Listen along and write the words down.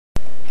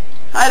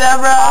Hi,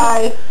 Deborah.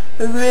 Hi.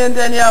 This is me and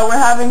Danielle. We're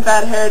having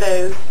bad hair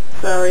days.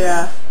 So,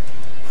 yeah.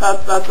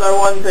 That's our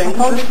one thing. I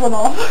told this one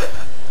off.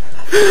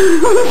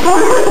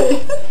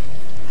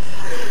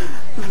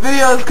 This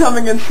video is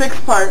coming in 6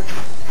 parts.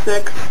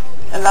 6.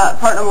 And that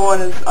part number 1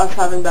 is us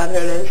having bad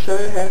hair days. Show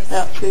your hair.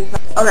 Yeah, see.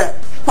 Okay.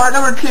 Part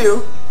number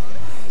 2.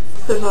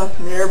 There's a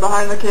mirror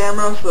behind the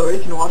camera so that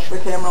we can watch the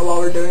camera while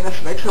we're doing this.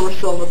 Make sure we're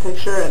still in the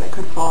picture, and it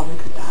could fall and we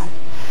could die.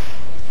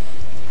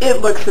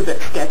 It looks a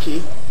bit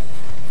sketchy.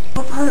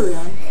 What part are we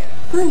on?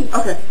 3.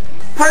 Okay.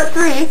 Part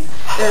 3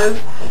 is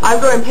I'm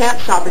going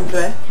pants shopping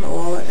today. My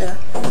wallet, yeah.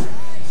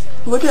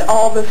 Look at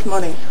all this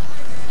money.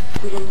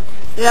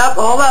 Yep,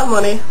 all that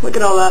money. Look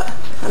at all that.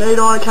 I know you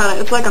don't want to count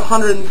it. It's like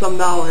 $100 and some.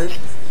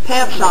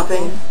 Pants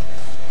shopping.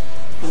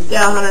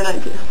 Yeah,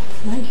 $119.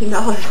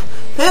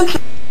 $19. Pants.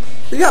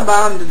 We got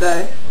bombed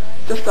today.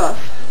 Just us.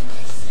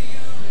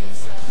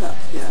 No,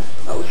 yeah.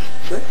 That was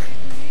 6.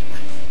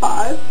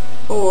 5.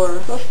 4.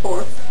 That was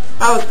 4.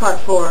 That was part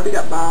 4. We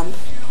got bombed.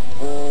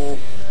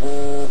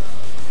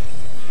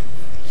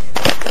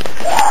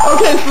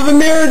 Okay, so the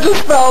mirror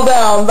just fell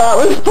down. That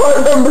was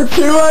part number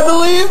 2, I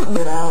believe.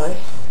 Good alley.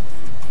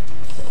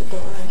 Get the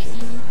door wrenches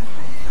in my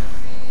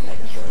phone. I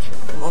guess Rose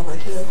will come over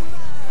too.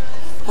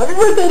 Happy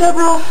birthday,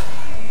 Deborah!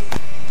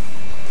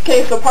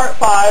 Okay, so part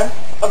 5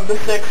 of the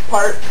 6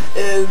 parts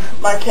is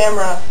my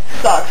camera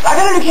sucks. I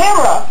got a new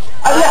camera!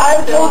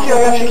 I told you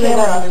I got a new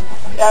camera.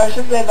 Yeah, I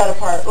should have made that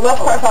apart. Well, that's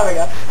part 5, I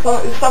guess. So,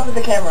 stuff with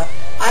the camera.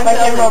 My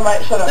camera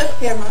might shut off. This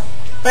camera.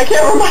 My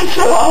camera might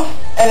shut off,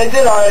 and it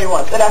did already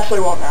once. It actually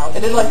won't now. It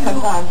did like 10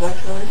 times,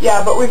 actually.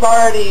 Yeah, but we've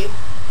already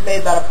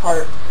made that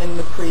apart in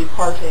the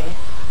pre-parting.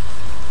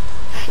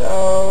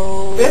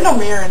 So... We have no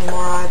mirror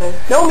anymore, either.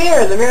 No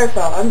mirror. The mirror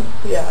fell.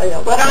 I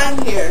yelled. But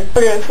I'm here.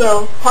 Okay,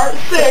 so part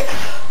 6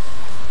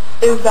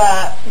 is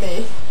that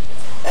me.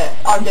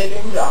 I'm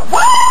dating John.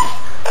 What?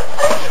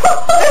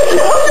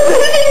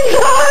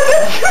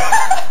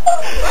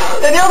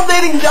 Danielle's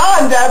dating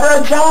John,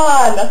 Deborah.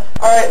 John.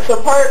 Alright,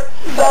 so part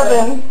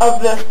 7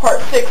 of this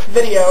part 6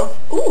 video,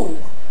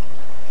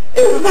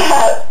 is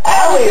that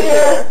Allie's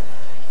here.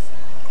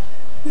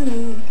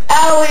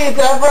 Allie,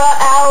 Deborah,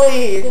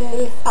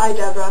 Allie. Hi,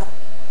 Deborah.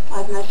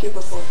 I've met you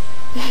before.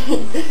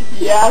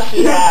 Yeah,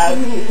 she has.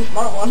 She's a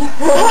smart one.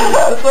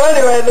 So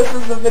anyway, this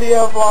is the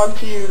video vlog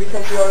to you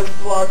because you always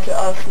vlog to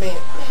us, me.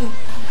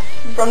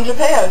 From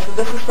Japan, so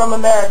this is from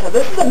America.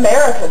 This is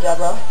America,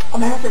 Deborah.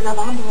 America got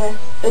bombed today.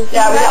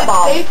 Yeah, we got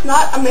bombed. States,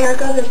 not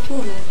America. There's 2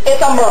 Americas.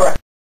 It's America.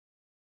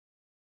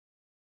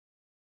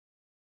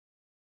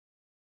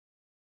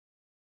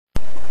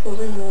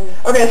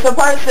 Okay, so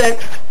part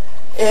 6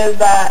 is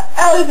that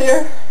Allie's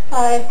here.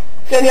 Hi.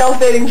 Danielle's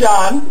dating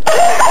John.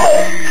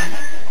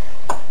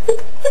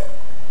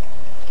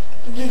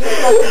 Did you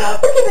just mess it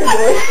up?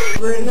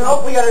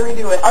 Nope, we gotta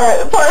redo it.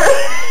 Alright, part...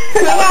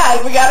 Come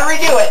on, we gotta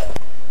redo it.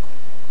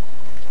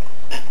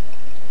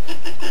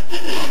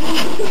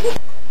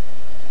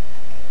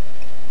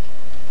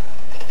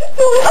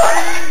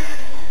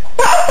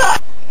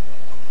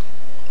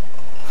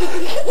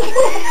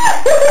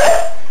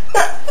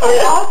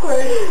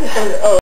 Awkward. Oh.